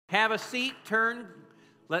Have a seat, turn,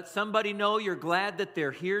 let somebody know you're glad that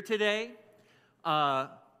they're here today.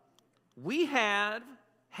 We have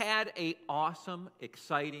had an awesome,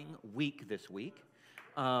 exciting week this week.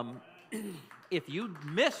 If you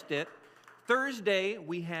missed it, Thursday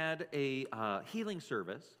we had a healing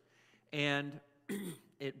service, and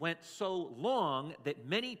it went so long that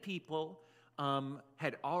many people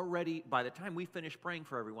had already, by the time we finished praying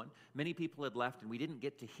for everyone, many people had left, and we didn't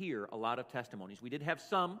get to hear a lot of testimonies. We did have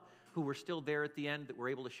some who were still there at the end that were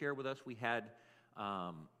able to share with us. We had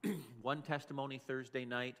one testimony Thursday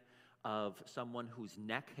night of someone whose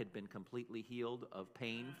neck had been completely healed of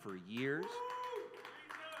pain for years.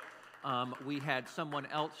 We had someone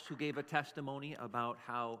else who gave a testimony about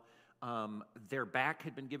how their back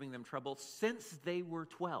had been giving them trouble since they were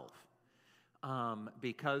 12.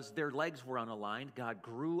 Because their legs were unaligned. God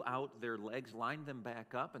grew out their legs, lined them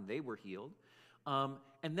back up, and they were healed.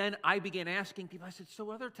 And then I began asking people, I said, so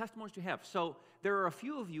what other testimonies do you have? So there are a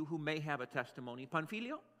few of you who may have a testimony.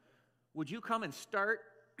 Panfilio, would you come and start?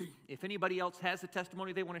 If anybody else has a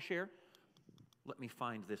testimony they want to share, let me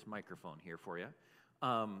find this microphone here for you.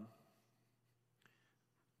 Go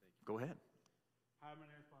ahead. Hi, my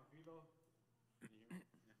name is Panfilo.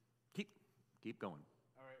 Keep going.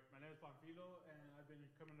 All right, my name is Panfilo, and I've been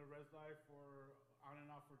coming to Res Life for on and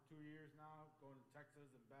off for 2 years now, going to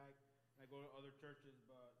Texas and back. I go to other churches,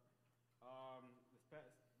 but this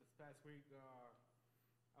past week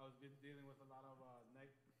I was dealing with a lot of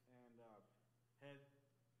neck and head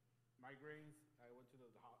migraines. I went to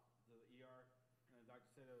the ER, and the doctor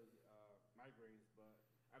said it was migraines, but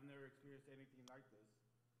I've never experienced anything like this.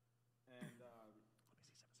 And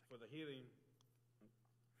for the healing.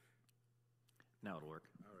 Now it'll work.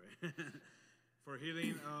 All right. For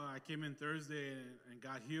healing, I came in Thursday and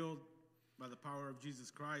got healed by the power of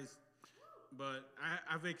Jesus Christ. But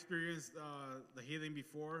I've experienced the healing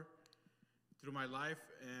before through my life,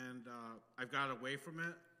 and I've got away from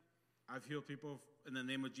it. I've healed people in the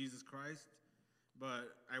name of Jesus Christ,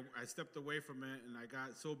 but I stepped away from it, and I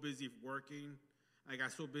got so busy working. I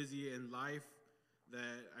got so busy in life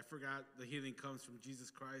that I forgot the healing comes from Jesus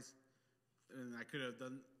Christ, and I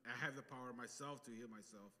have the power myself to heal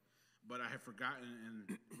myself, but I have forgotten,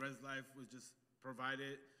 and Res Life was just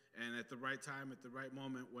provided, and at the right time, at the right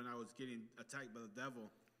moment, when I was getting attacked by the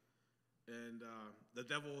devil, and the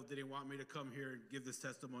devil didn't want me to come here and give this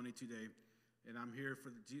testimony today, and I'm here for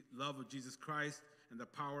the love of Jesus Christ and the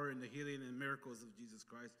power and the healing and miracles of Jesus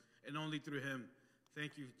Christ, and only through him.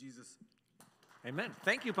 Thank you, Jesus. Amen.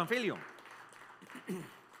 Thank you, Panfilio.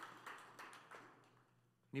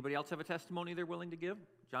 Anybody else have a testimony they're willing to give?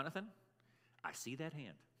 Jonathan? I see that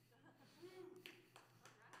hand.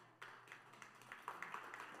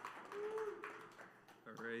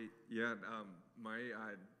 All right. Yeah,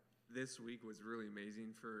 this week was really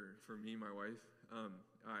amazing for me and my wife.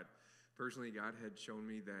 Personally, God had shown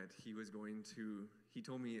me that he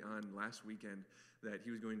told me on last weekend that he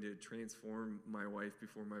was going to transform my wife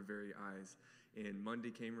before my very eyes. And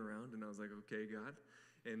Monday came around, and I was like, okay, God.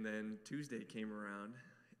 And then Tuesday came around,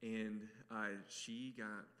 and she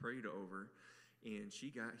got prayed over, and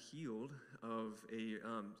she got healed of a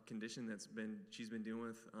condition she's been dealing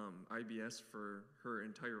with, IBS, for her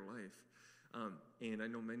entire life. And I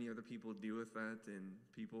know many other people deal with that, and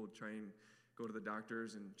people try and go to the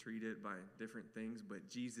doctors and treat it by different things, but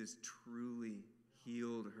Jesus truly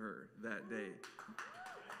healed her that day.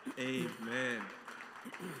 Amen.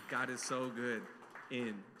 God is so good.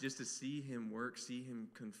 And just to see him work, see him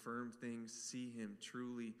confirm things, see him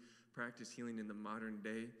truly practice healing in the modern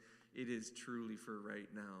day, it is truly for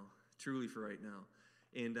right now. Truly for right now.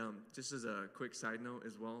 And just as a quick side note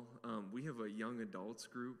as well, we have a young adults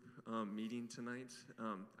group meeting tonight.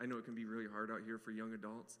 I know it can be really hard out here for young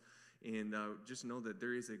adults. And just know that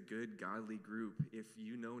there is a good, godly group. If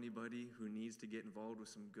you know anybody who needs to get involved with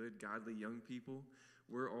some good, godly young people,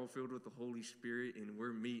 we're all filled with the Holy Spirit, and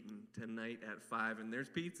we're meeting tonight at 5, and there's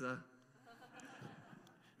pizza.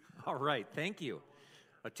 All right, thank you.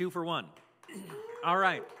 A 2 for 1. All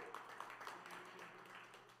right.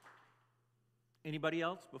 Anybody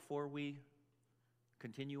else before we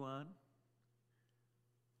continue on?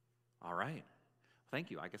 All right.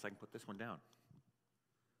 Thank you. I guess I can put this one down.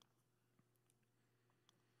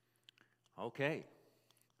 Okay.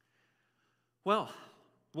 Well,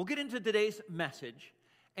 we'll get into today's message,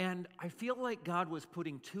 and I feel like God was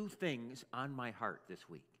putting 2 things on my heart this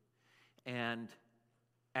week. And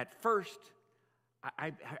at first,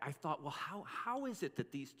 I thought, well, how is it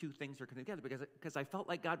that these 2 things are coming together? Because I felt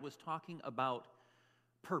like God was talking about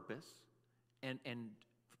purpose and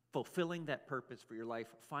fulfilling that purpose for your life,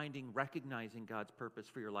 recognizing God's purpose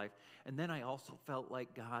for your life. And then I also felt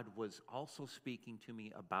like God was also speaking to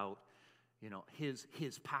me about,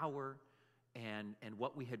 his power and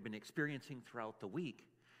what we had been experiencing throughout the week.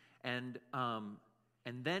 And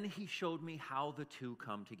then he showed me how the two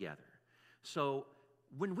come together. So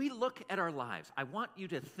when we look at our lives, I want you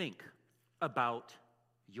to think about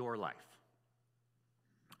your life.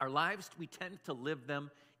 Our lives, we tend to live them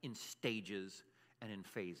in stages and in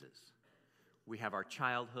phases. We have our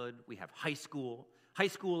childhood, we have high school. High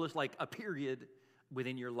school is like a period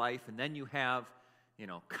within your life, and then you have,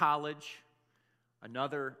 college,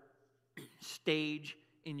 another stage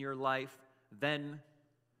in your life, then,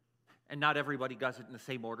 and not everybody does it in the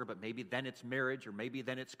same order, but maybe then it's marriage, or maybe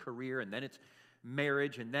then it's career, and then it's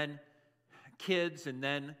marriage, and then kids, and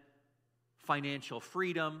then financial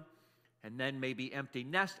freedom, and then maybe empty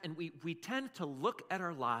nest. And we tend to look at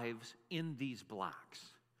our lives in these blocks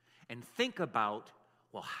and think about,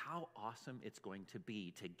 well, how awesome it's going to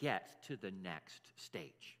be to get to the next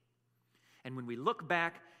stage. And when we look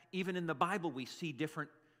back, even in the Bible, we see different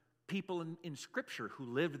people in Scripture who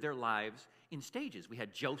lived their lives in stages. We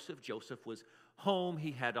had Joseph. Joseph was home.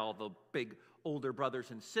 He had all the big older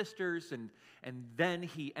brothers and sisters, and then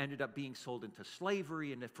he ended up being sold into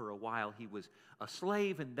slavery, and for a while he was a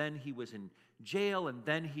slave, and then he was in jail, and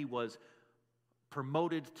then he was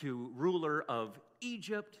promoted to ruler of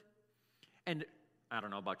Egypt. And I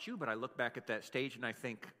don't know about you, but I look back at that stage and I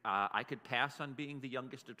think I could pass on being the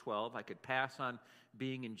youngest of 12. I could pass on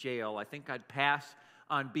being in jail. I think I'd pass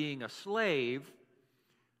on being a slave.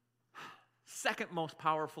 Second most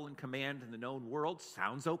powerful in command in the known world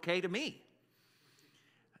sounds okay to me.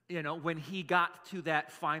 When he got to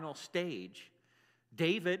that final stage,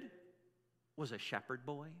 David was a shepherd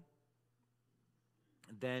boy.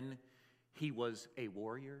 Then he was a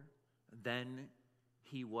warrior. Then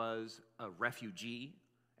he was a refugee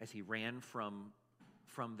as he ran from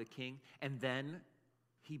the king. And then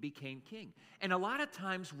he became king. And a lot of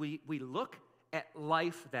times we look at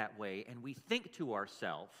life that way and we think to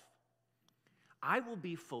ourselves, I will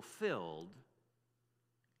be fulfilled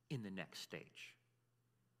in the next stage.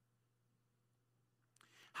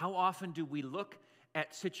 How often do we look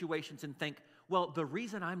at situations and think, well, the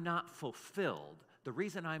reason I'm not fulfilled, the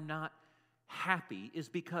reason I'm not happy is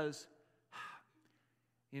because,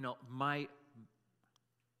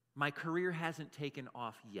 my career hasn't taken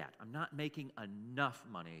off yet. I'm not making enough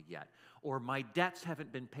money yet. Or my debts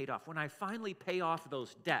haven't been paid off. When I finally pay off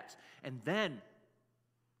those debts, and then,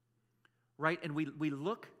 right, and we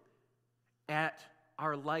look at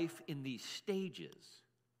our life in these stages,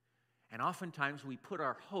 and oftentimes we put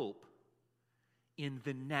our hope in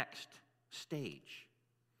the next stage.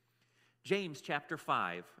 James chapter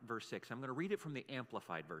 5, verse 6. I'm going to read it from the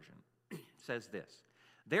Amplified Version. It says this: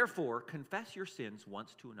 Therefore, confess your sins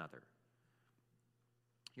once to another,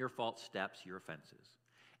 your false steps, your offenses,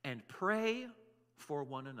 and pray for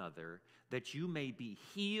one another that you may be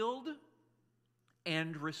healed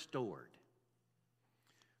and restored.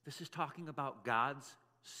 This is talking about God's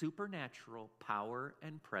supernatural power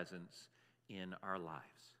and presence in our lives.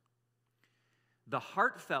 The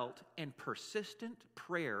heartfelt and persistent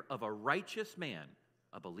prayer of a righteous man,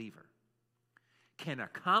 a believer, can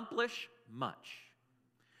accomplish much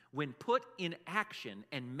when put in action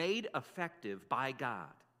and made effective by God.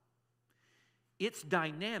 Its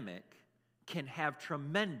dynamic can have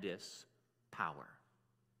tremendous power.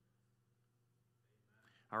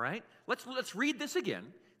 All right? Let's read this again.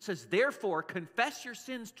 It says, therefore, confess your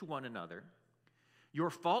sins to one another, your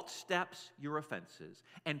false steps, your offenses,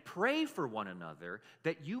 and pray for one another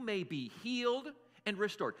that you may be healed and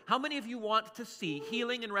restored. How many of you want to see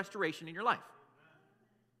healing and restoration in your life?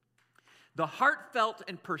 The heartfelt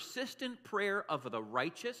and persistent prayer of the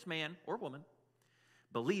righteous man or woman,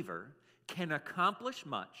 believer, can accomplish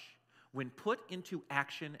much when put into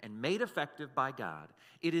action and made effective by God.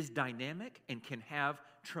 It is dynamic and can have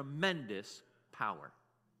tremendous power.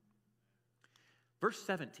 Verse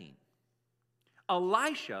 17.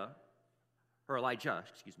 Elijah,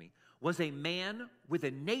 was a man with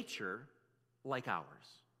a nature like ours,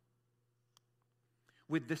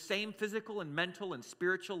 with the same physical and mental and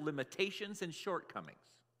spiritual limitations and shortcomings.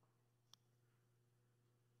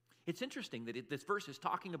 It's interesting that this verse is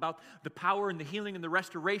talking about the power and the healing and the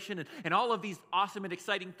restoration and all of these awesome and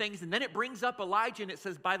exciting things, and then it brings up Elijah and it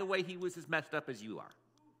says, by the way, he was as messed up as you are.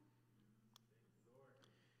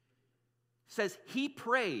 It says he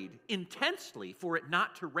prayed intensely for it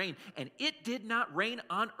not to rain, and it did not rain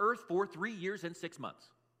on earth for 3 years and 6 months.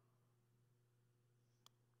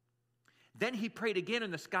 Then he prayed again,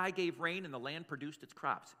 and the sky gave rain, and the land produced its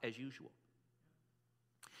crops, as usual.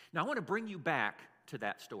 Now, I want to bring you back to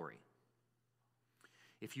that story.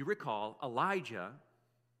 If you recall, Elijah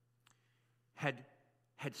had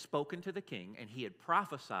spoken to the king, and he had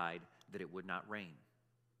prophesied that it would not rain.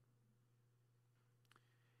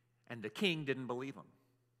 And the king didn't believe him.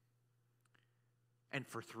 And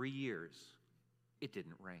for 3 years, it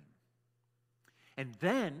didn't rain. And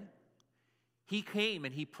then he came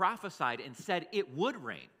and he prophesied and said it would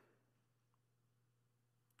rain.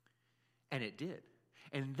 And it did.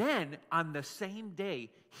 And then on the same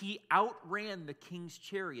day, he outran the king's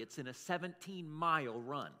chariots in a 17-mile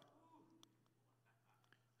run.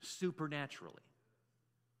 Supernaturally.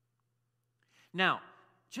 Now,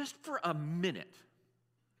 just for a minute,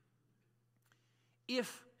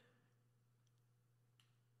 if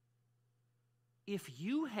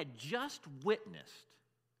you had just witnessed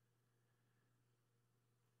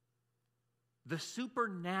the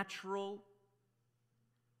supernatural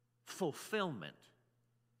fulfillment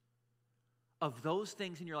of those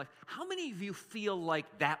things in your life, how many of you feel like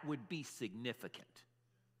that would be significant?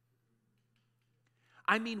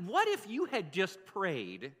 I mean, what if you had just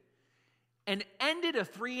prayed and ended a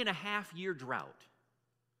 3.5-year drought?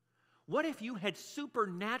 What if you had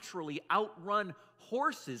supernaturally outrun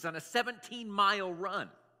horses on a 17-mile run?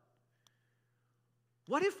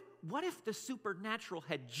 What if the supernatural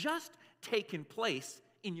had just taken place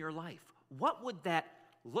in your life? What would that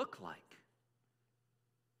look like?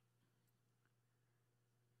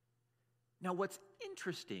 Now, what's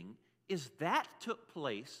interesting is that took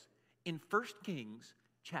place in 1 Kings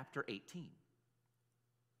chapter 18.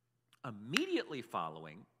 Immediately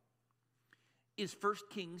following is 1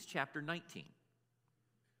 Kings chapter 19.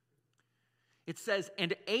 It says,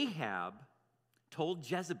 and Ahab told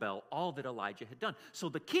Jezebel all that Elijah had done. So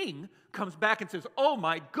the king comes back and says, oh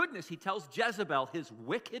my goodness, he tells Jezebel, his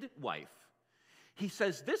wicked wife. He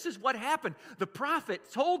says, this is what happened. The prophet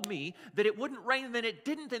told me that it wouldn't rain, and then it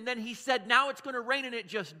didn't, and then he said, now it's going to rain, and it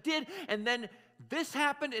just did, and then this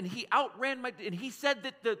happened, and he outran and he said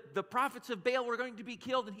that the prophets of Baal were going to be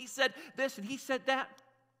killed, and he said this, and he said that.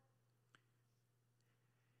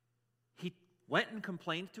 He went and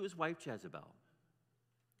complained to his wife Jezebel,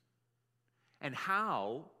 and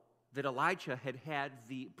how that Elijah had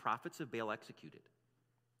the prophets of Baal executed.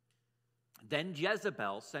 Then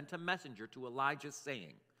Jezebel sent a messenger to Elijah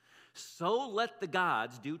saying, so let the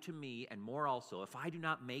gods do to me and more also, if I do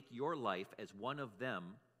not make your life as one of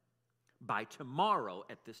them by tomorrow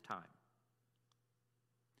at this time.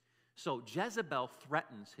 So Jezebel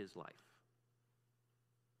threatens his life.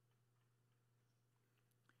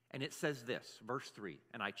 And it says this, verse 3,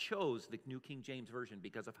 and I chose the New King James Version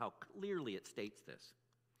because of how clearly it states this.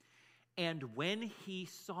 And when he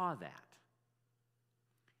saw that,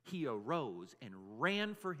 he arose and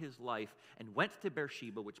ran for his life and went to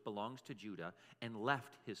Beersheba, which belongs to Judah, and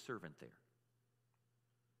left his servant there.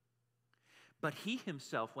 But he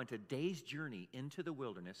himself went a day's journey into the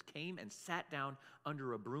wilderness, came and sat down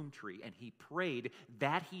under a broom tree, and he prayed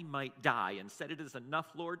that he might die, and said, it is enough,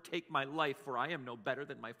 Lord, take my life, for I am no better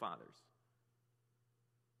than my father's.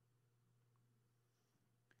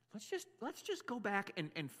 Let's just go back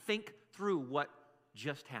and think through what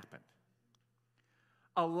just happened.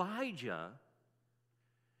 Elijah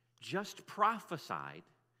just prophesied,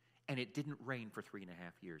 and it didn't rain for 3.5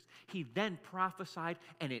 years. He then prophesied,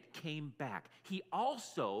 and it came back. He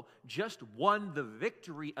also just won the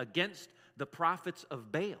victory against the prophets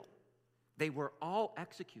of Baal. They were all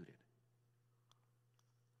executed.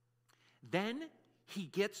 Then he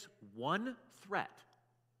gets one threat.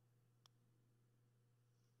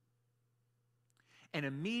 And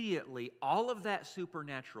immediately, all of that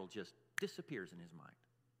supernatural just disappears in his mind.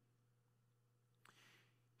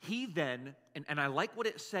 He then, and I like what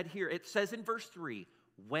it said here, it says in verse 3,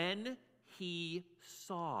 when he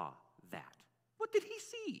saw that. What did he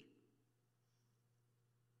see?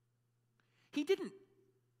 He didn't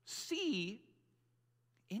see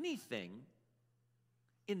anything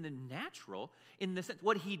in the natural, in the sense,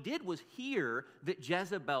 what he did was hear that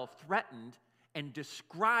Jezebel threatened and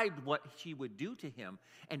described what she would do to him.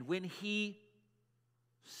 And when he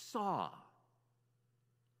saw,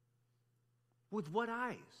 with what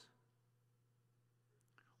eyes?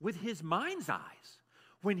 With his mind's eyes.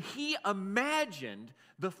 When he imagined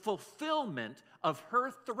the fulfillment of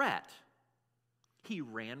her threat, he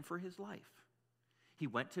ran for his life. He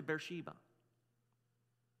went to Beersheba.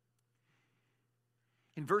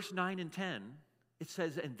 In verse 9 and 10, it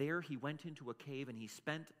says, and there he went into a cave, and he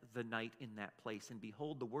spent the night in that place. And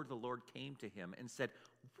behold, the word of the Lord came to him and said,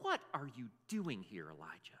 what are you doing here,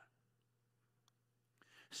 Elijah?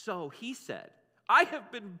 So he said, I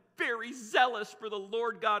have been very zealous for the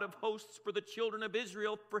Lord God of hosts, for the children of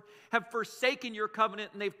Israel, have forsaken your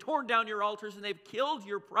covenant, and they've torn down your altars, and they've killed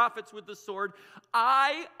your prophets with the sword.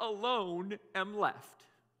 I alone am left.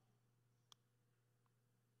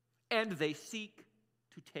 And they seek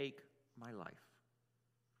to take my life.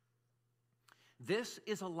 This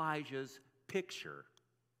is Elijah's picture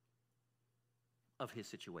of his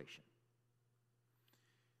situation.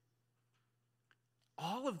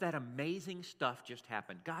 All of that amazing stuff just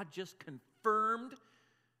happened. God just confirmed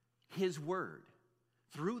his word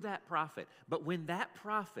through that prophet. But when that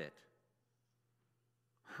prophet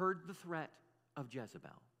heard the threat of Jezebel,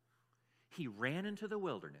 he ran into the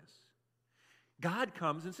wilderness. God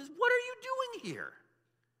comes and says, "What are you doing here?"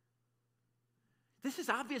 This is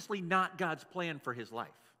obviously not God's plan for his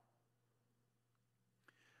life.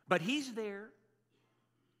 But he's there,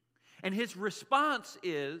 and his response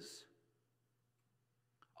is,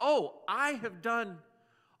 "Oh, I have done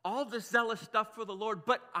all this zealous stuff for the Lord,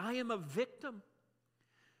 but I am a victim.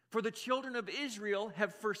 For the children of Israel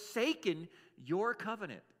have forsaken your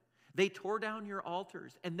covenant. They tore down your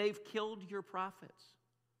altars, and they've killed your prophets."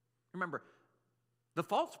 Remember, the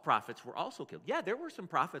false prophets were also killed. Yeah, there were some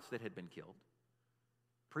prophets that had been killed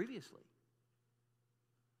previously.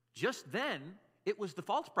 Just then, it was the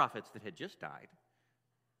false prophets that had just died.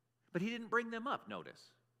 But he didn't bring them up,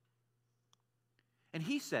 notice. And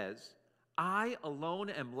he says, "I alone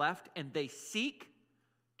am left, and they seek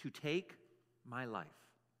to take my life."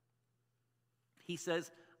 He says,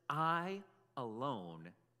 "I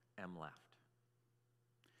alone am left."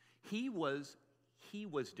 He was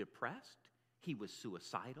depressed. He was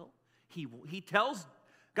suicidal. He tells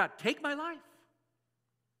God, "Take my life."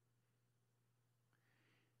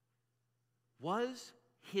 Was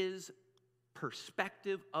his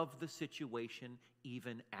perspective of the situation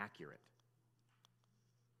even accurate?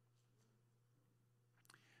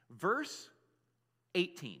 Verse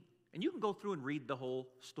 18, and you can go through and read the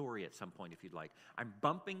whole story at some point if you'd like. I'm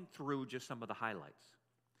bumping through just some of the highlights.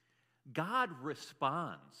 God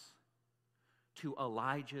responds to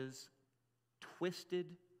Elijah's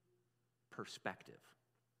twisted perspective.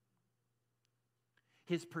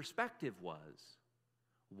 His perspective was,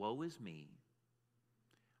 "Woe is me.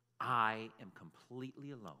 I am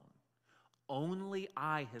completely alone. Only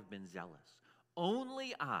I have been zealous.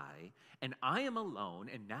 Only I, and I am alone,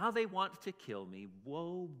 and now they want to kill me.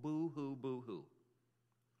 Woe, boo-hoo, boo-hoo."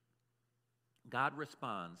 God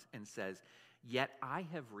responds and says, "Yet I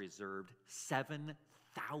have reserved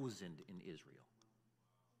 7,000 in Israel,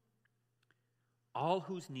 all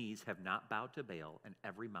whose knees have not bowed to Baal, and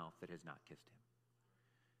every mouth that has not kissed him."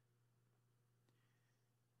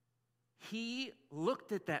 He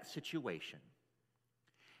looked at that situation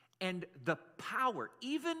and the power,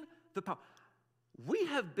 even the power. We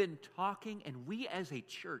have been talking, and we as a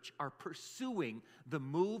church are pursuing the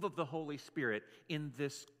move of the Holy Spirit in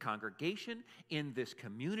this congregation, in this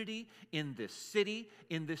community, in this city,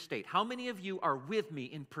 in this state. How many of you are with me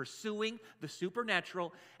in pursuing the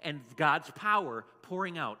supernatural and God's power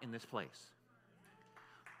pouring out in this place?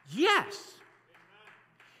 Yes.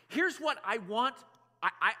 Here's what I want.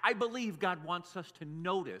 I believe God wants us to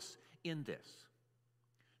notice in this.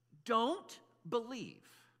 Don't believe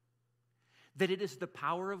that it is the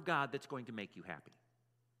power of God that's going to make you happy.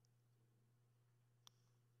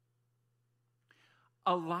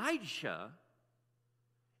 Elijah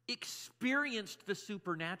experienced the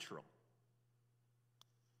supernatural,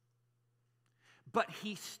 but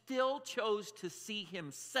he still chose to see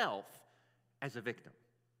himself as a victim.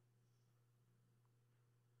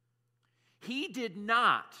 He did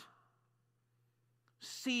not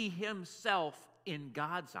see himself in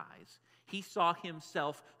God's eyes. He saw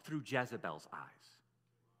himself through Jezebel's eyes.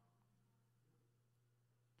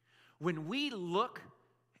 When we look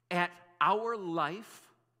at our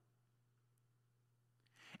life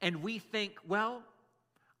and we think, well,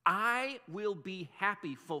 I will be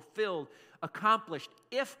happy, fulfilled, accomplished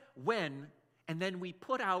if, when, and then we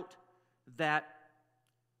put out that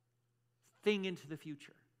thing into the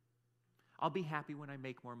future. I'll be happy when I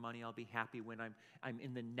make more money. I'll be happy when I'm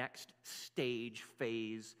in the next stage,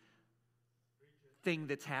 phase, thing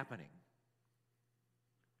that's happening.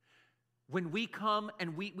 When we come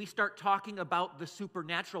and we start talking about the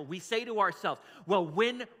supernatural, we say to ourselves, well,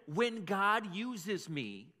 when God uses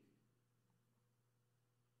me,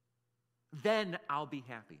 then I'll be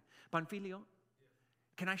happy. Panfilio,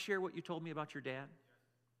 can I share what you told me about your dad?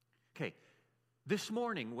 Okay. This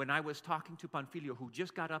morning, when I was talking to Panfilio, who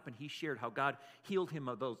just got up and he shared how God healed him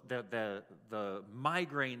of the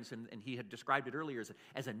migraines, and he had described it earlier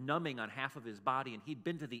as a numbing on half of his body, and he'd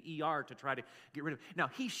been to the ER to try to get rid of it. Now,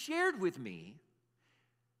 he shared with me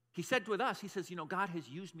He said with us, he says, God has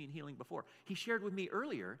used me in healing before. He shared with me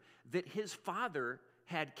earlier that his father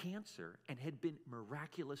had cancer and had been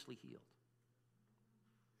miraculously healed.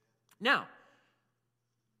 Now,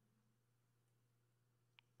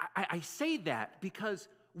 I say that because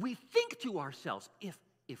we think to ourselves,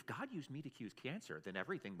 if God used me to cure cancer, then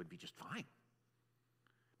everything would be just fine.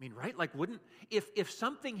 I mean, right? Like, if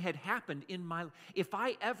something had happened if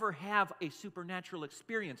I ever have a supernatural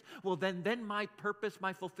experience, well, then my purpose,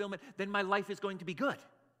 my fulfillment, then my life is going to be good.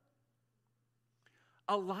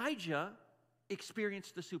 Elijah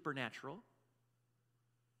experienced the supernatural,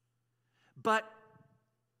 but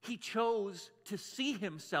he chose to see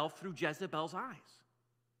himself through Jezebel's eyes.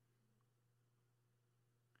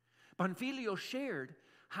 Bonfilio shared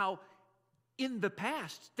how in the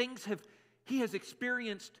past he has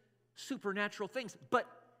experienced supernatural things, but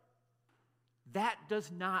that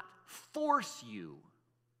does not force you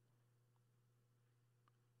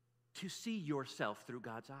to see yourself through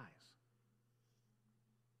God's eyes.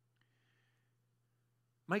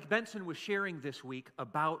 Mike Benson was sharing this week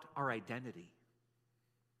about our identity,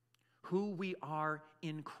 who we are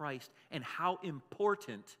in Christ, and how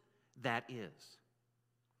important that is.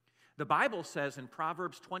 The Bible says in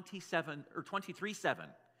Proverbs 23:7,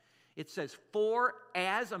 it says, "For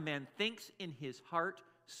as a man thinks in his heart,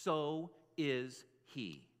 so is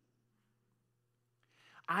he."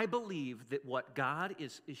 I believe that what God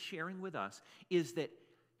is sharing with us is that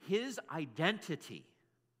his identity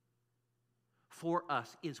for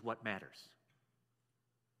us is what matters.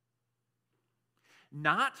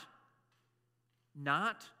 Not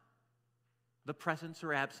the presence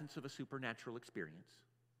or absence of a supernatural experience,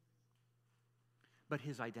 but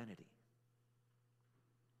his identity.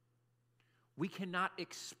 We cannot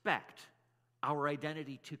expect our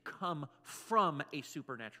identity to come from a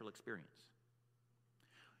supernatural experience.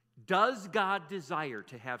 Does God desire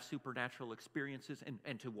to have supernatural experiences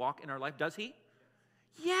and to walk in our life? Does he?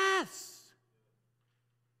 Yes.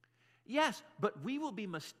 Yes, but we will be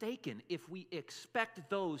mistaken if we expect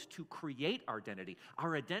those to create our identity.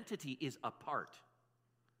 Our identity is apart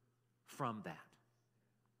from that.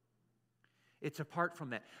 It's apart from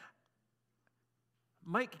that.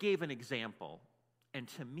 Mike gave an example, and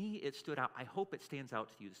to me it stood out. I hope it stands out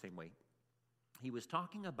to you the same way. He was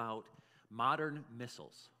talking about modern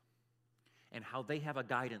missiles and how they have a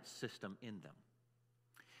guidance system in them.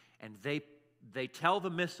 And they tell the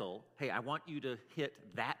missile, hey, I want you to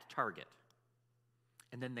hit that target.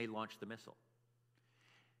 And then they launch the missile.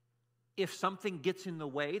 If something gets in the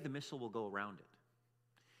way, the missile will go around it.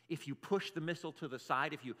 If you push the missile to the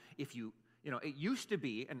side, if you it used to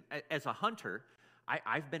be, and as a hunter,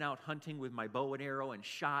 I've been out hunting with my bow and arrow and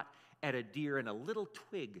shot at a deer, and a little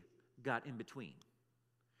twig got in between.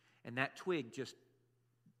 And that twig just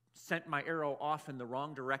sent my arrow off in the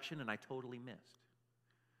wrong direction, and I totally missed.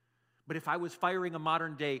 But if I was firing a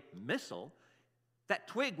modern-day missile, that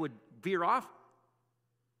twig would veer off,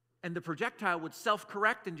 and the projectile would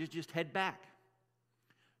self-correct and just head back.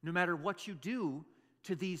 No matter what you do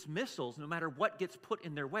to these missiles, no matter what gets put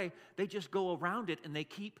in their way, they just go around it and they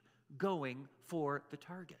keep going for the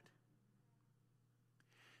target.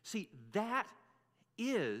 See, that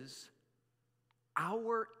is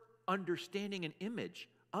our understanding and image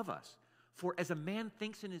of us. For as a man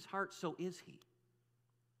thinks in his heart, so is he.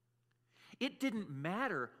 It didn't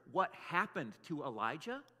matter what happened to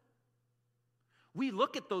Elijah. We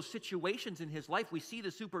look at those situations in his life, we see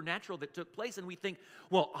the supernatural that took place, and we think,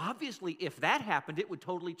 well, obviously, if that happened, it would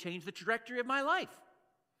totally change the trajectory of my life.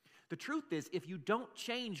 The truth is, if you don't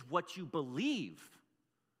change what you believe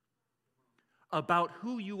about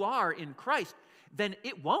who you are in Christ, then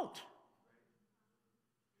it won't.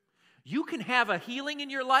 You can have a healing in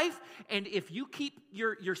your life, and if you keep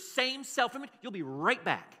your same self-image, you'll be right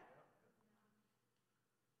back.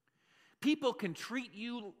 People can treat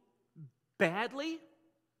you badly,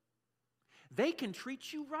 they can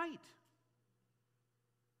treat you right.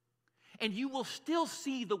 And you will still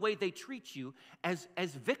see the way they treat you as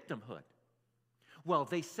victimhood. Well,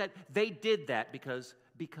 they said they did that because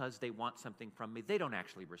they want something from me. They don't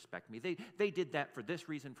actually respect me. They did that for this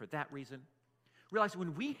reason, for that reason. Realize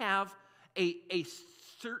when we have a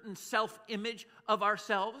certain self-image of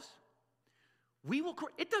ourselves,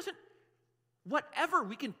 whatever,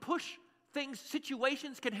 we can push things,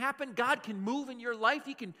 situations can happen, God can move in your life,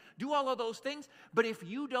 He can do all of those things, but if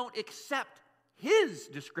you don't accept His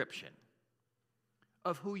description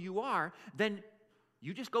of who you are, then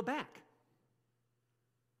you just go back.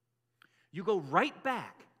 You go right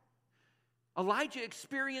back. Elijah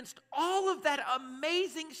experienced all of that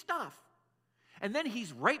amazing stuff, and then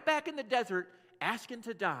he's right back in the desert asking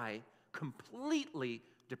to die, completely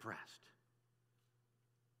depressed.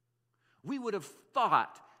 We would have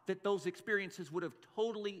thought that those experiences would have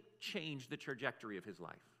totally changed the trajectory of his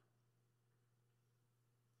life.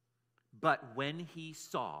 But when he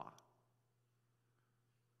saw,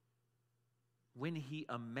 when he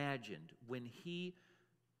imagined, when he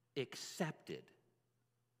accepted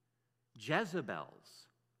Jezebel's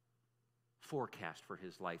forecast for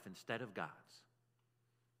his life instead of God's,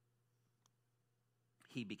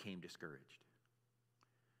 he became discouraged.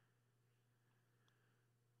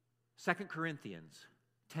 2 Corinthians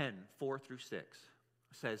 10, 4 through 6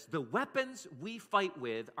 says, "The weapons we fight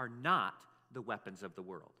with are not the weapons of the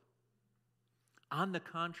world. On the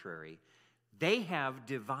contrary, they have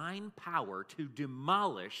divine power to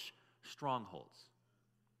demolish strongholds."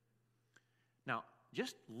 Now,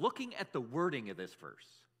 just looking at the wording of this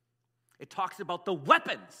verse, it talks about the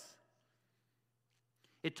weapons.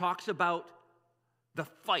 It talks about the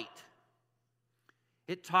fight.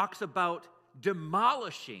 It talks about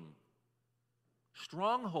demolishing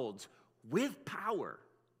strongholds with power.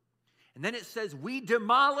 And then it says, we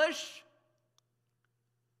demolish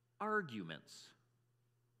arguments.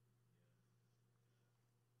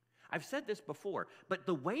 I've said this before, but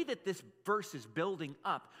the way that this verse is building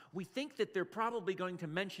up, we think that they're probably going to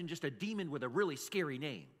mention just a demon with a really scary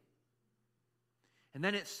name. And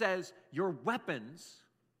then it says, your weapons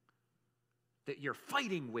that you're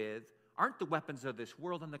fighting with aren't the weapons of this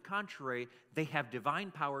world. On the contrary, they have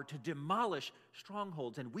divine power to demolish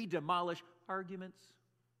strongholds. And we demolish arguments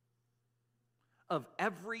of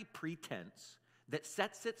every pretense that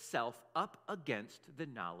sets itself up against the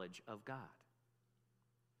knowledge of God.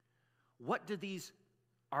 What do these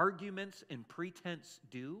arguments and pretense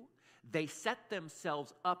do? They set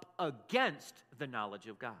themselves up against the knowledge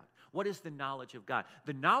of God. What is the knowledge of God?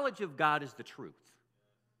 The knowledge of God is the truth.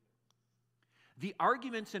 The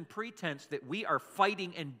arguments and pretense that we are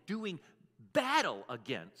fighting and doing battle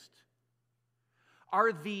against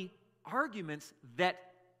are the arguments that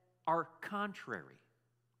are contrary.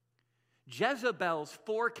 Jezebel's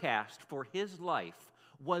forecast for his life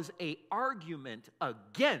was an argument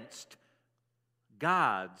against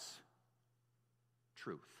God's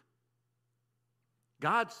truth.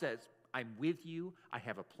 God says, I'm with you. I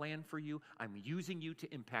have a plan for you. I'm using you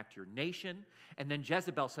to impact your nation. And then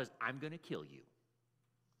Jezebel says, I'm going to kill you.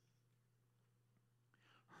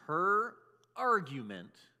 Her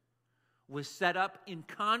argument was set up in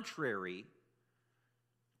contrary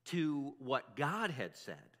to what God had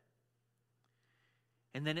said.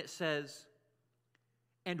 And then it says,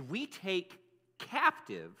 and we take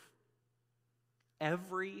captive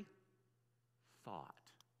every thought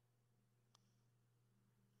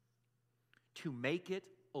to make it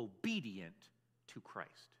obedient to Christ.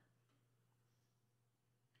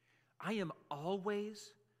 I am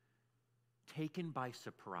always taken by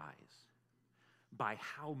surprise by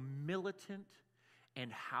how militant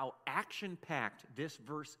and how action-packed this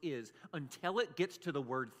verse is until it gets to the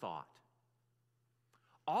word thought.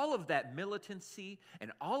 All of that militancy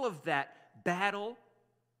and all of that battle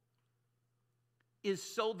is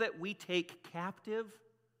so that we take captive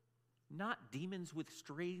not demons with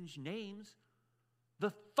strange names,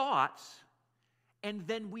 the thoughts, and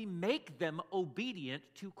then we make them obedient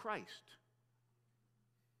to Christ.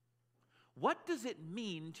 What does it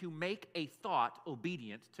mean to make a thought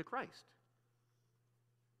obedient to Christ?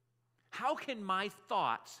 How can my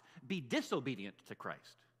thoughts be disobedient to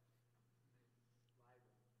Christ?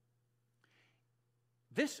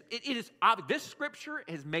 This scripture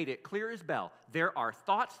has made it clear as bell. There are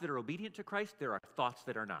thoughts that are obedient to Christ. There are thoughts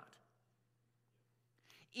that are not.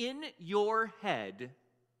 In your head,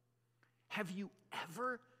 have you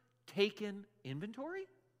ever taken inventory?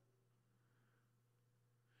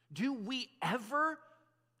 Do we ever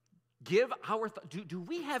give our do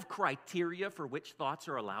we have criteria for which thoughts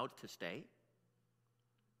are allowed to stay?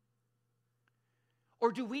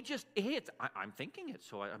 Or do we just, hey, I'm thinking it,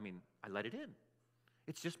 so I let it in.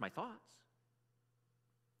 It's just my thoughts.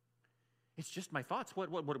 It's just my thoughts. What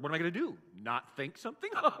am I going to do? Not think something?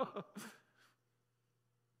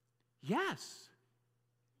 Yes.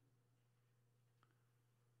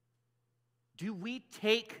 Do we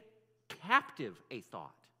take captive a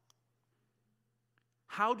thought?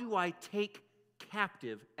 How do I take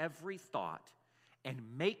captive every thought and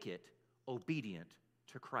make it obedient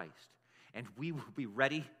to Christ? And we will be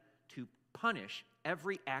ready to punish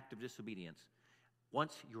every act of disobedience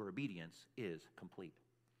once your obedience is complete.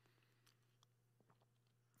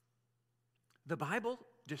 The Bible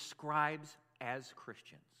describes as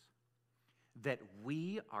Christians that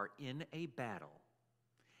we are in a battle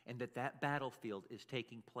and that battlefield is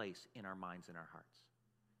taking place in our minds and our hearts.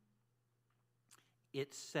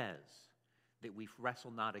 it says that we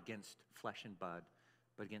wrestle not against flesh and blood,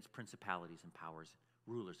 but against principalities and powers,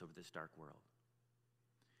 rulers over this dark world.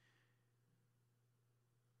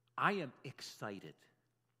 I am excited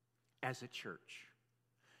as a church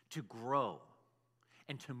to grow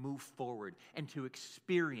and to move forward and to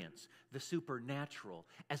experience the supernatural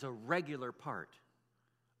as a regular part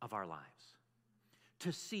of our lives.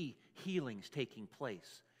 To see healings taking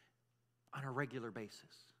place on a regular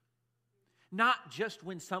basis. Not just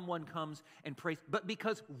when someone comes and prays, but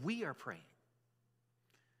because we are praying.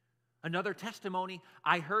 Another testimony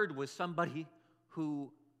I heard was somebody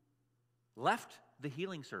who left the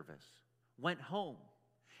healing service, went home,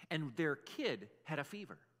 and their kid had a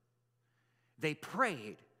fever. They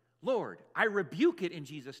prayed, Lord, I rebuke it in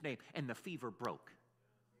Jesus' name, and the fever broke.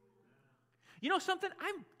 You know something?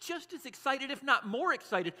 I'm just as excited, if not more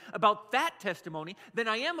excited, about that testimony than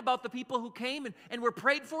I am about the people who came and were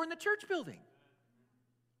prayed for in the church building.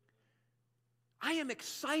 I am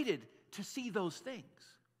excited to see those things.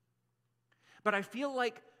 But I feel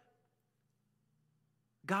like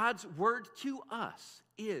God's word to us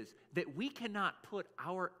is that we cannot put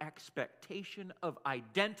our expectation of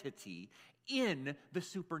identity in the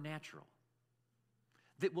supernatural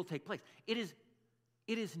that will take place. It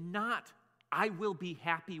is not, I will be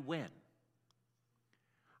happy when.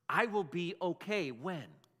 I will be okay when.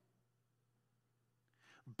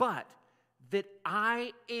 But that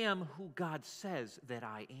I am who God says that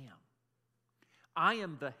I am. I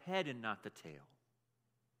am the head and not the tail.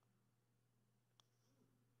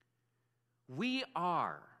 We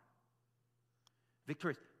are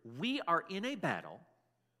victorious. We are in a battle,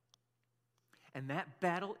 and that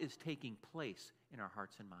battle is taking place in our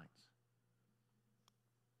hearts and minds.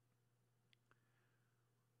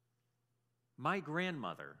 My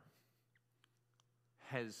grandmother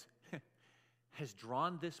has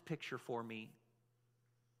drawn this picture for me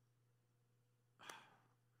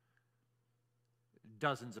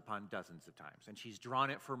dozens upon dozens of times, and she's drawn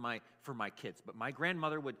it for my kids. But my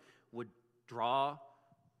grandmother would draw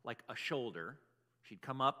like a shoulder. She'd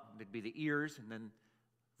come up, there'd be the ears, and then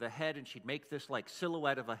the head, and she'd make this like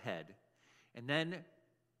silhouette of a head. And then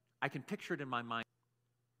I can picture it in my mind.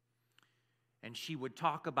 And she would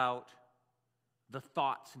talk about the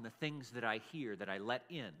thoughts and the things that I hear, that I let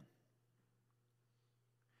in.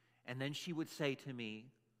 And then she would say to me,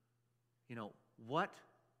 you know, what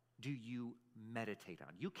do you meditate on?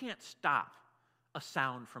 You can't stop a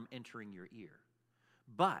sound from entering your ear.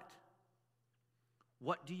 But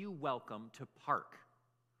what do you welcome to park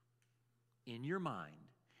in your mind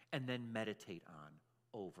and then meditate on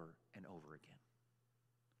over and over again?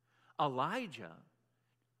 Elijah,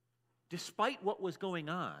 despite what was going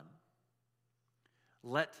on,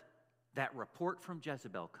 let that report from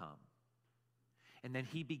Jezebel come. And then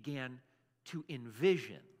he began to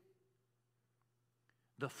envision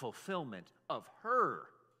the fulfillment of her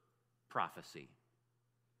prophecy.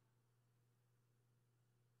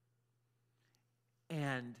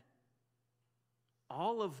 And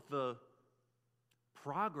all of the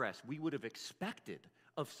progress we would have expected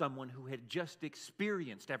of someone who had just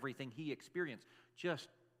experienced everything he experienced, just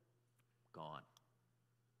gone.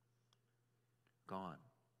 Gone.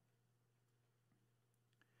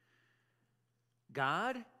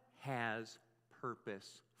 God has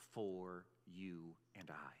purpose for you and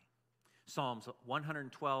I. Psalms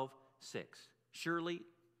 112:6. Surely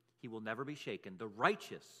he will never be shaken. The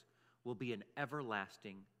righteous will be an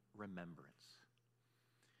everlasting remembrance.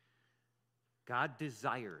 God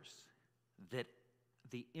desires that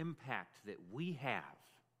the impact that we have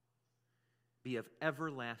be of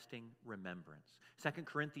everlasting remembrance. 2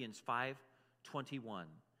 Corinthians 5:21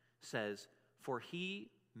 says, "For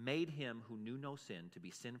he made him who knew no sin to be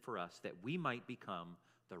sin for us, that we might become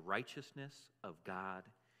the righteousness of God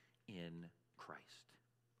in Christ."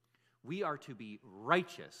 We are to be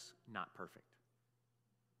righteous, not perfect.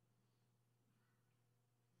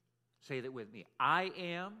 Say that with me. I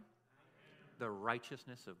am the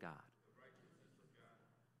righteousness of God.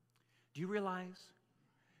 Do you realize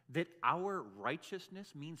that our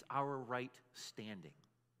righteousness means our right standing?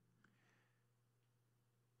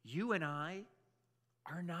 You and I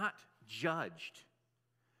are not judged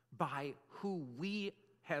by who we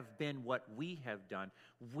have been, what we have done.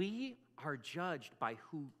 We are judged by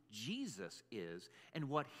who Jesus is and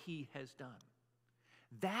what he has done.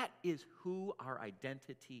 That is who our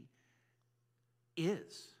identity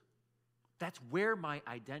is. That's where my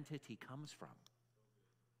identity comes from.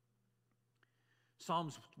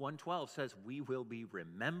 Psalms 112 says we will be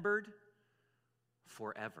remembered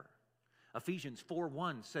forever. Ephesians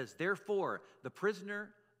 4:1 says, "Therefore, the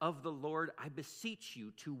prisoner of the Lord, I beseech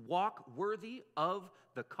you to walk worthy of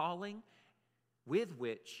the calling with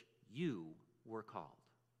which you were called.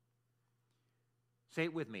 Say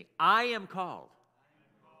it with me. I am called.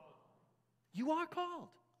 You are called.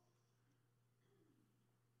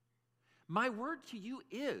 My word to you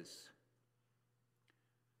is,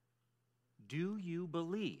 do you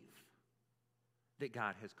believe that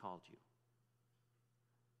God has called you?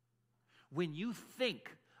 When you think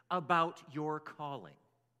about your calling,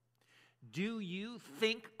 do you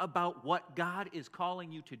think about what God is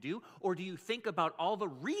calling you to do, or do you think about all the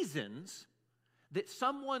reasons that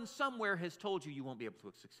someone somewhere has told you won't be able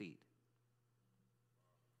to succeed?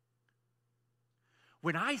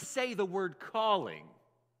 When I say the word calling,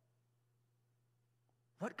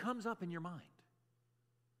 what comes up in your mind?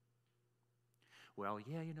 Well,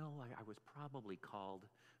 yeah, I was probably called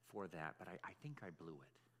for that, but I think I blew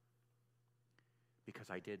it.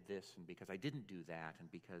 Because I did this and because I didn't do that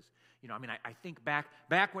and because, I think back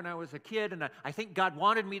when I was a kid and I think God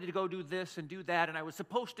wanted me to go do this and do that and I was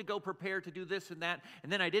supposed to go prepare to do this and that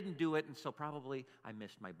and then I didn't do it and so probably I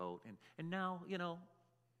missed my boat. And now,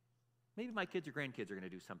 maybe my kids or grandkids are going to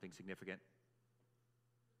do something significant.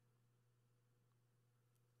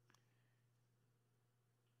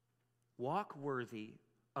 Walk worthy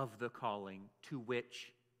of the calling to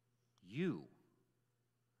which you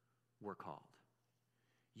were called.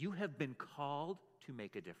 You have been called to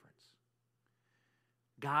make a difference.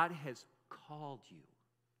 God has called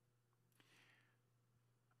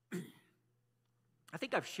you. I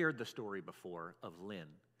think I've shared the story before of Lynn.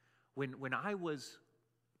 When I was,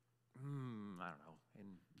 in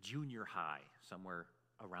junior high, somewhere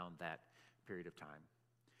around that period of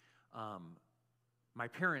time, my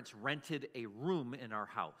parents rented a room in our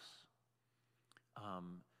house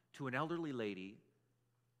to an elderly lady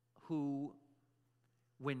who,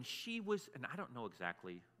 when she was, and I don't know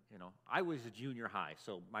exactly, I was a junior high,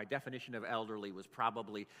 so my definition of elderly was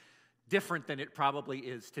probably different than it probably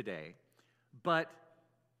is today. But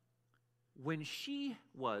when she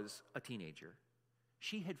was a teenager,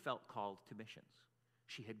 she had felt called to missions.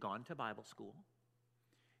 She had gone to Bible school,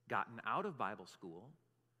 gotten out of Bible school,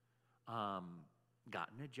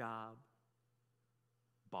 gotten a job,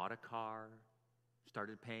 bought a car,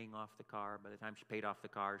 started paying off the car. By the time she paid off the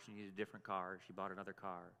car, she needed a different car. She bought another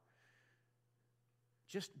car.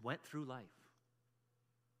 Just went through life,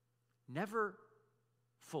 never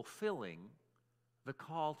fulfilling the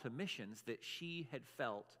call to missions that she had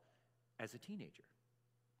felt as a teenager.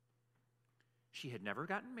 She had never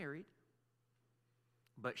gotten married,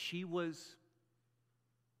 but she was,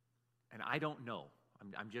 and I don't know,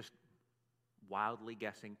 I'm just wildly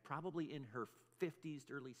guessing, probably in her 50s,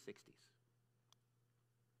 early 60s.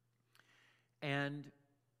 And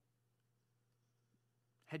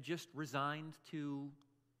had just resigned to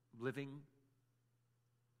living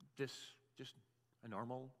this just a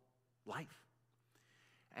normal life.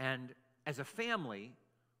 And as a family,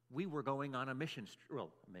 we were going on a mission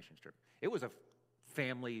trip. It was a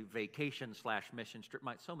family vacation / mission trip.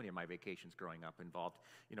 So many of my vacations growing up involved,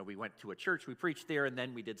 we went to a church, we preached there, and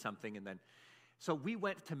then we did something, and then, so we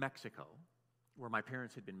went to Mexico, where my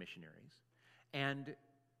parents had been missionaries, and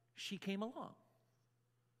she came along.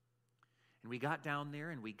 And we got down there,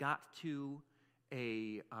 and we got to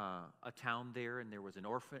a town there, and there was an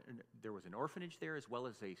orphanage there as well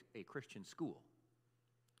as a Christian school.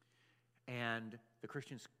 And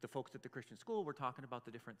the folks at the Christian school were talking about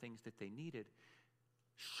the different things that they needed.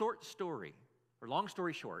 Long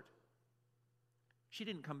story short, she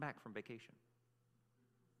didn't come back from vacation.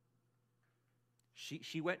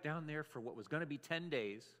 She went down there for what was going to be 10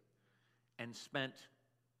 days and spent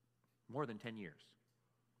more than 10 years.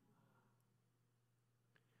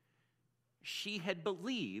 She had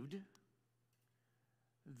believed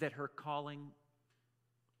that her calling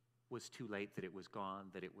was too late, that it was gone,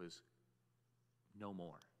 that it was no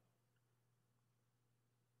more.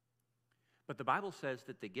 But the Bible says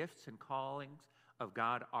that the gifts and callings of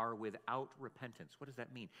God are without repentance. What does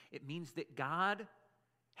that mean? It means that God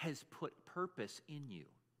has put purpose in you.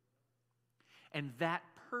 And that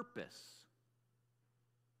purpose,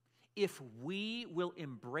 if we will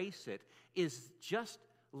embrace it, is just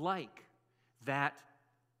like that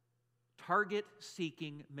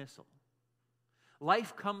target-seeking missile.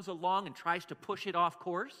 Life comes along and tries to push it off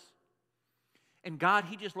course, and God,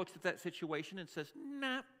 He just looks at that situation and says,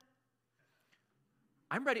 nah,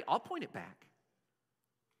 I'm ready, I'll point it back.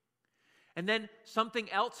 And then something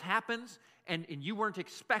else happens, and you weren't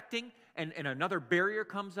expecting, and another barrier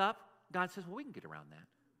comes up. God says, well, we can get around that.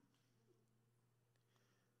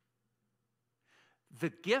 The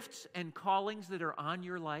gifts and callings that are on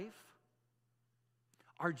your life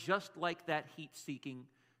are just like that heat-seeking,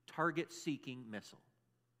 target-seeking missile.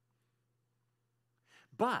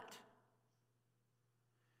 But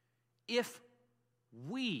if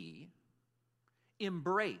we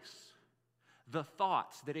embrace the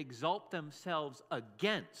thoughts that exalt themselves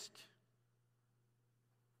against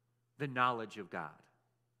the knowledge of God,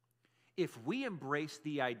 if we embrace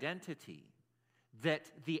the identity that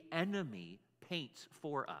the enemy paints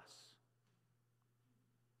for us,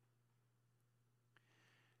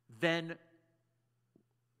 then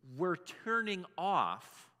we're turning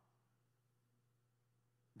off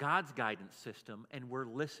God's guidance system and we're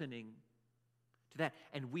listening to that.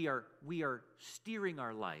 And we are steering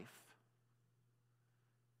our life.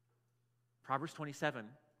 Proverbs 27,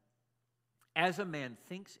 as a man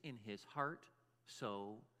thinks in his heart,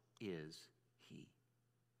 so is he.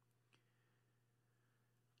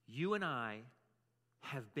 You and I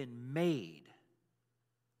have been made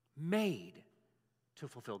to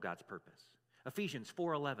fulfill God's purpose. Ephesians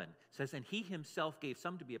 4:11 says, and he himself gave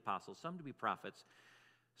some to be apostles, some to be prophets,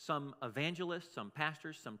 some evangelists, some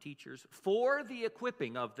pastors, some teachers, for the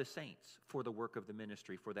equipping of the saints, for the work of the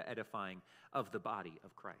ministry, for the edifying of the body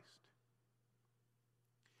of Christ.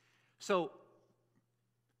 So,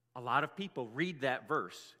 a lot of people read that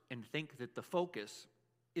verse and think that the focus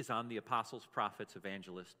is on the apostles, prophets,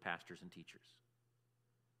 evangelists, pastors, and teachers.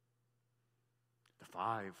 The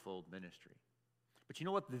fivefold ministry. But you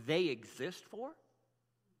know what they exist for?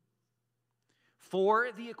 For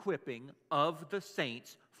the equipping of the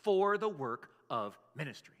saints for the work of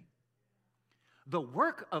ministry. The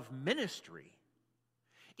work of ministry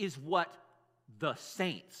is what the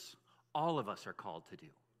saints, all of us, are called to do.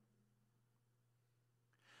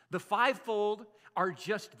 The fivefold are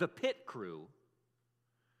just the pit crew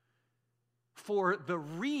for the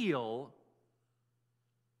real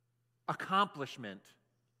accomplishment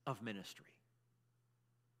of ministry.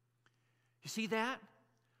 You see that?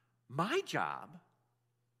 My job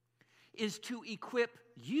is to equip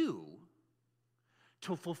you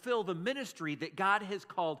to fulfill the ministry that God has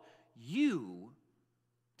called you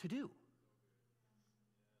to do.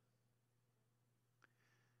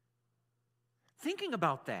 Thinking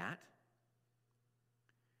about that,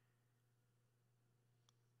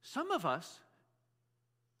 some of us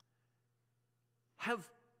have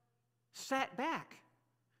sat back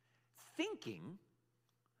thinking,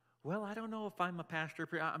 well, I don't know if I'm a pastor.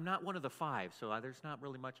 I'm not one of the five, so there's not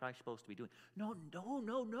really much I'm supposed to be doing. No.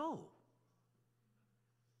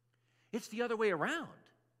 It's the other way around.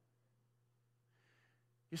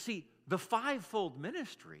 You see, the fivefold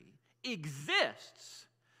ministry exists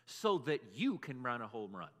so that you can run a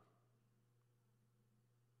home run.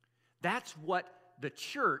 That's what the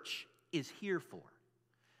church is here for.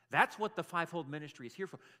 That's what the fivefold ministry is here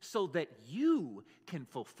for, so that you can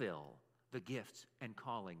fulfill the gifts and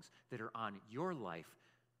callings that are on your life,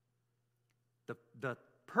 the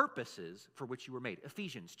purposes for which you were made.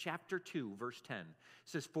 Ephesians chapter 2, verse 10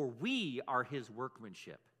 says, for we are his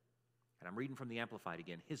workmanship. And I'm reading from the Amplified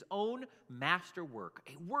again. His own masterwork,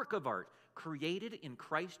 a work of art, created in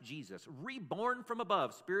Christ Jesus, reborn from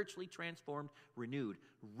above, spiritually transformed, renewed,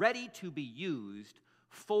 ready to be used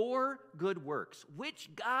for good works, which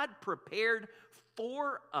God prepared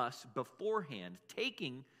for us beforehand,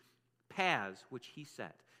 taking paths which he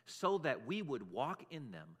set, so that we would walk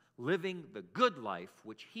in them, living the good life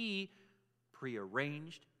which he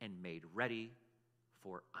prearranged and made ready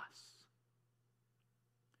for us.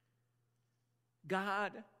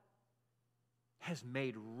 God has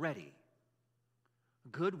made ready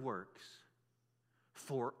good works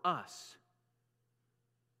for us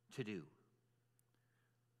to do.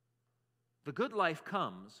 The good life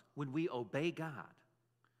comes when we obey God,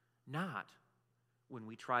 not when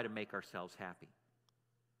we try to make ourselves happy.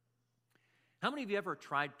 How many of you ever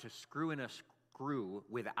tried to screw in a screw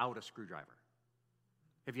without a screwdriver?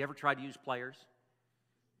 Have you ever tried to use pliers?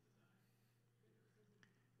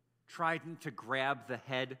 Trying to grab the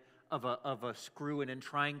head of a screw and then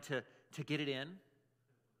trying to get it in?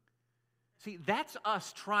 See, that's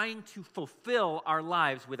us trying to fulfill our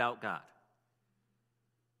lives without God.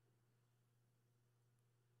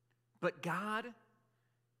 But God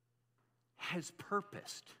has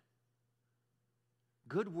purposed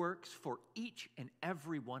good works for each and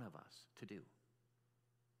every one of us to do.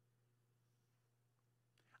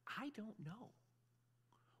 I don't know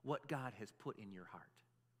what God has put in your heart,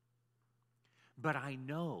 but I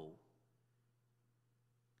know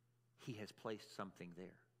he has placed something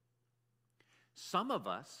there. Some of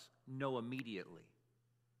us know immediately.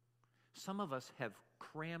 Some of us have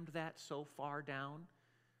crammed that so far down,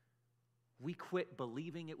 we quit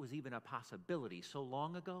believing it was even a possibility so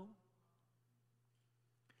long ago.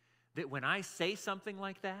 that when I say something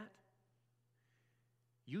like that,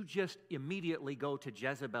 you just immediately go to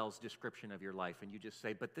Jezebel's description of your life and you just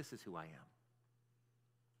say, but this is who I am.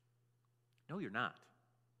 No, you're not.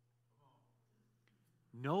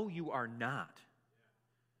 No, you are not.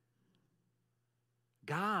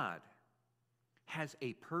 God has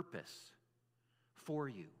a purpose for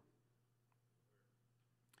you.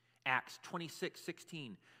 Acts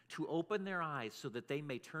 26:16, to open their eyes so that they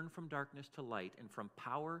may turn from darkness to light and from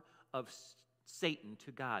power of Satan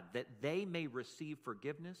to God, that they may receive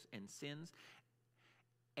forgiveness and sins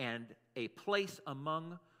and a place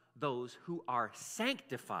among those who are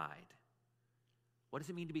sanctified. What does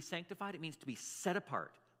it mean to be sanctified? It means to be set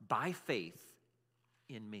apart by faith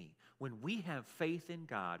in me. When we have faith in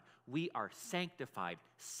God, we are sanctified,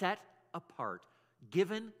 set apart,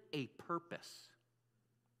 given a purpose.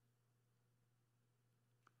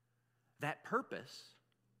 That purpose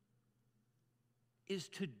is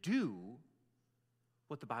to do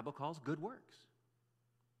what the Bible calls good works.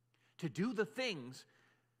 To do the things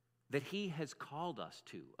that He has called us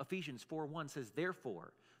to. Ephesians 4:1 says,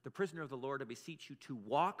 therefore, the prisoner of the Lord, I beseech you to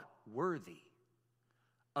walk worthy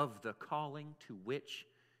of the calling to which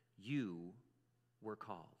you were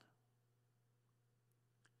called.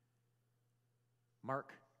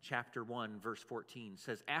 Mark chapter 1, verse 14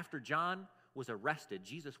 says, after John was arrested,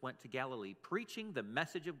 Jesus went to Galilee preaching the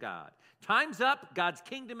message of God. Time's up. God's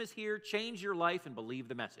kingdom is here. Change your life and believe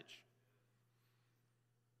the message.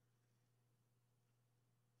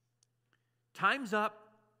 Time's up.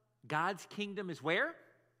 God's kingdom is where?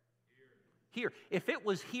 Here. If it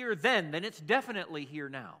was here then it's definitely here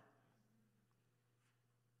now.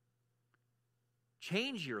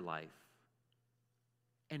 Change your life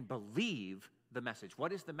and believe the message.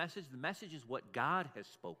 What is the message? The message is what God has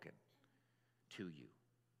spoken to you.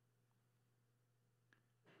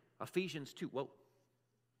 Ephesians 2. Whoa.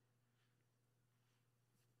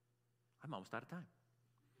 I'm almost out of time.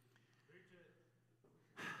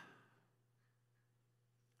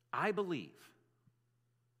 I believe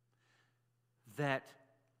that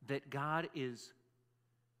God is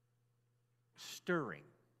stirring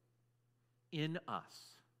in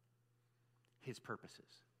us His purposes.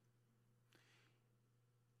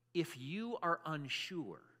 If you are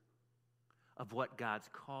unsure of what God's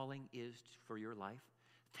calling is for your life,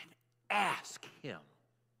 then ask Him.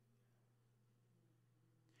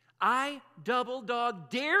 I double dog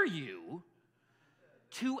dare you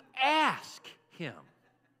to ask Him.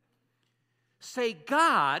 Say,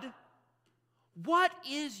 God, what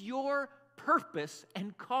is your purpose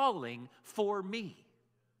and calling for me?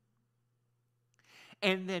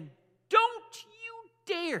 And then don't you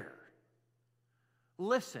dare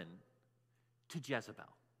listen to Jezebel.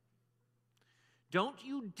 Don't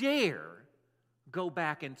you dare go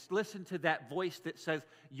back and listen to that voice that says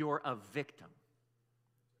you're a victim.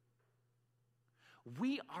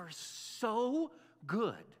 We are so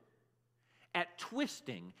good at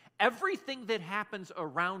twisting everything that happens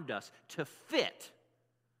around us to fit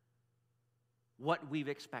what we've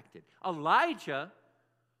expected. Elijah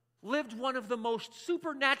lived one of the most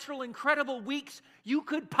supernatural, incredible weeks you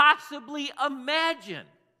could possibly imagine.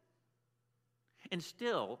 And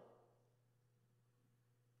still,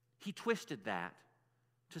 he twisted that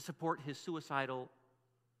to support his suicidal,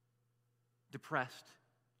 depressed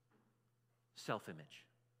self-image.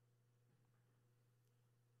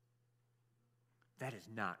 That is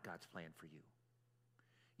not God's plan for you.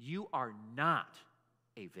 You are not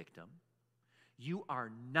a victim. You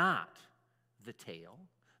are not the tail.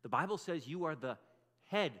 The Bible says you are the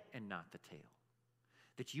head and not the tail.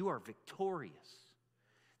 That you are victorious.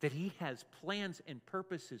 That He has plans and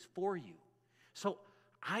purposes for you. So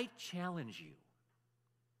I challenge you.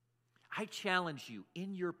 I challenge you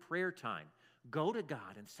in your prayer time, go to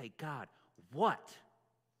God and say, God, what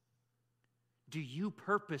do you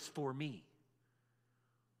purpose for me?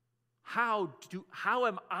 How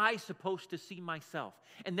am I supposed to see myself?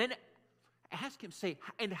 And then ask Him, say,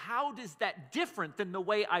 and how does that different than the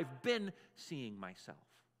way I've been seeing myself?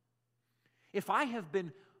 If I have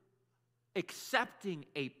been accepting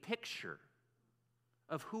a picture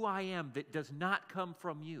of who I am that does not come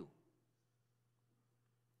from you,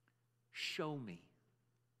 show me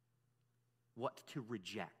what to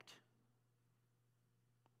reject.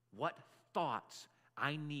 What thoughts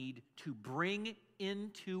I need to bring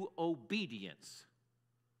into obedience.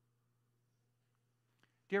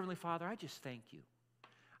 Dear Heavenly Father, I just thank you.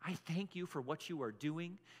 I thank you for what you are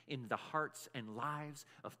doing in the hearts and lives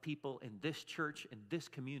of people in this church, in this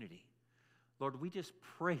community. Lord, we just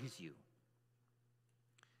praise you.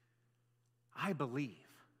 I believe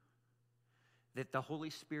that the Holy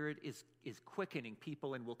Spirit is quickening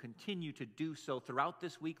people and will continue to do so throughout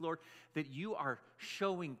this week, Lord, that you are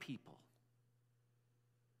showing people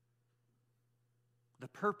the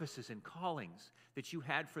purposes and callings that you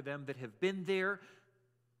had for them that have been there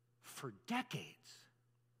for decades,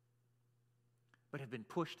 but have been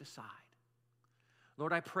pushed aside.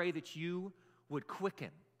 Lord, I pray that you would quicken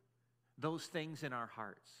those things in our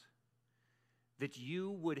hearts, that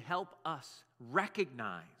you would help us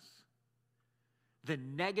recognize the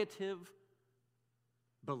negative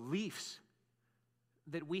beliefs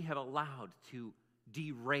that we have allowed to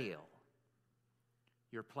derail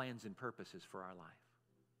your plans and purposes for our life.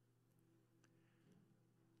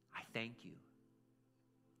 I thank you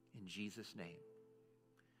in Jesus' name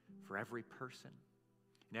for every person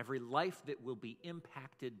and every life that will be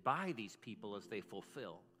impacted by these people as they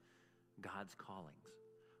fulfill God's callings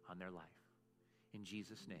on their life. In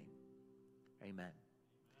Jesus' name, amen.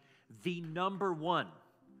 The number one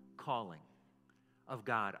calling of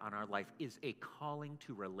God on our life is a calling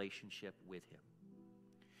to relationship with Him.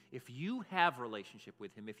 If you have relationship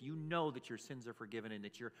with Him, if you know that your sins are forgiven and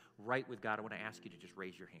that you're right with God, I want to ask you to just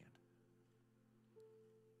raise your hand.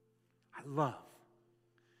 I love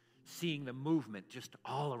seeing the movement just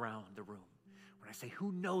all around the room. When I say,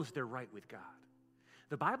 who knows they're right with God?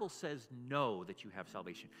 The Bible says know that you have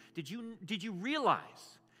salvation. Did you realize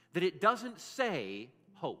that it doesn't say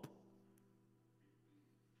hope?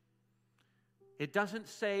 It doesn't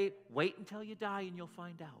say wait until you die and you'll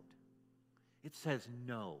find out. It says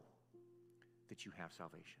know that you have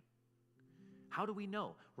salvation. How do we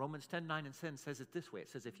know? Romans 10:9 and 10 says it this way. It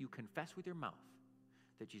says if you confess with your mouth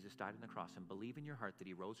that Jesus died on the cross and believe in your heart that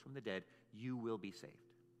He rose from the dead, you will be saved.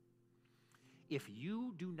 If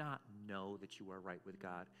you do not know that you are right with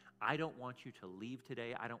God, I don't want you to leave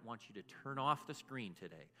today. I don't want you to turn off the screen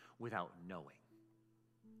today without knowing.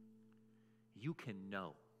 You can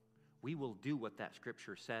know. We will do what that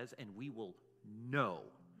scripture says, and we will know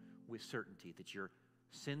with certainty that your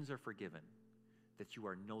sins are forgiven, that you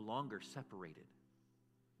are no longer separated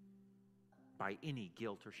by any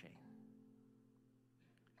guilt or shame.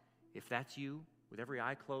 If that's you, with every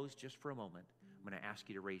eye closed just for a moment, I'm going to ask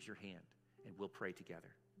you to raise your hand, and we'll pray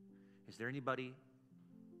together. Is there anybody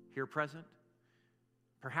here present?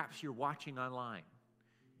 Perhaps you're watching online,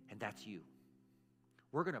 and that's you.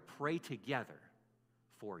 We're going to pray together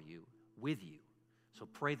for you, with you. So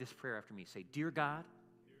pray this prayer after me. Say, Dear God,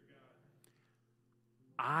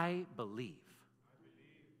 I believe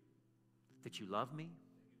that you love me,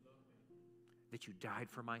 that you died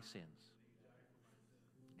for my sins,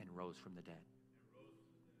 and rose from the dead.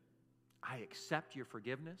 I accept your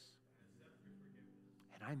forgiveness,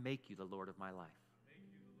 and I make you the Lord of my life.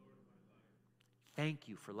 Thank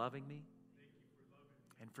you for loving me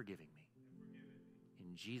and forgiving me.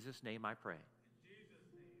 In Jesus' name I pray.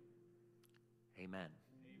 Amen.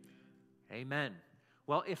 Amen.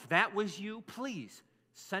 Well, if that was you, please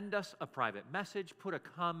send us a private message. Put a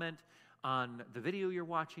comment on the video you're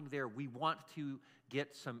watching there. We want to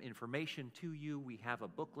get some information to you. We have a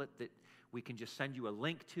booklet that we can just send you a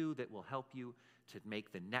link to that will help you to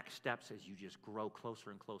make the next steps as you just grow closer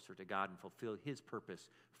and closer to God and fulfill His purpose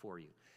for you.